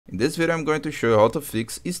In this video I'm going to show you how to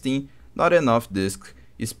fix Steam not enough disk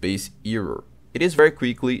space error. It is very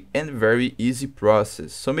quickly and very easy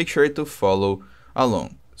process, so make sure to follow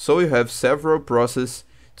along. So you have several processes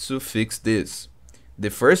to fix this. The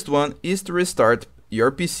first one is to restart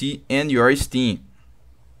your PC and your Steam.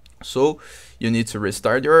 So you need to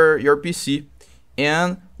restart your PC,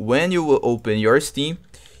 and when you will open your Steam,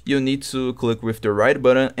 you need to click with the right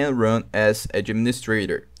button and run as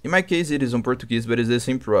administrator. In my case it is in Portuguese, but it's the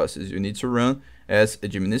same process. You need to run as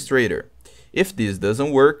administrator. If this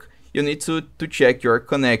doesn't work, you need to check your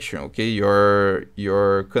connection, okay?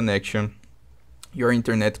 Your connection, your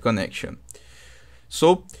internet connection.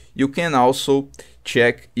 So you can also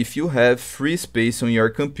check if you have free space on your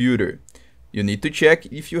computer. You need to check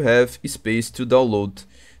if you have space to download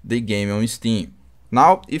the game on Steam.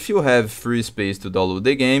 Now, if you have free space to download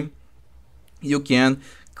the game, you can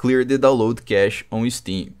clear the download cache on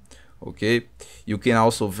Steam. Okay, you can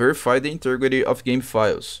also verify the integrity of game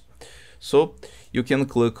files. So you can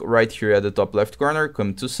click right here at the top left corner,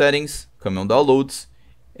 come to settings, come on downloads,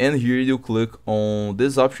 and here you click on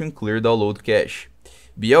this option, clear download cache.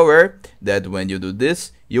 Be aware that when you do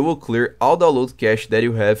this, you will clear all download cache that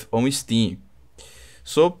you have on Steam.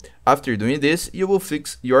 So after doing this, you will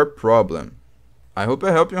fix your problem. I hope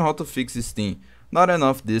I helped you on how to fix Steam not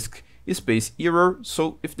enough disk space error.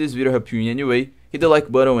 So if this video helped you in any way, hit the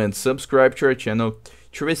like button and subscribe to our channel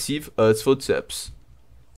to receive useful tips.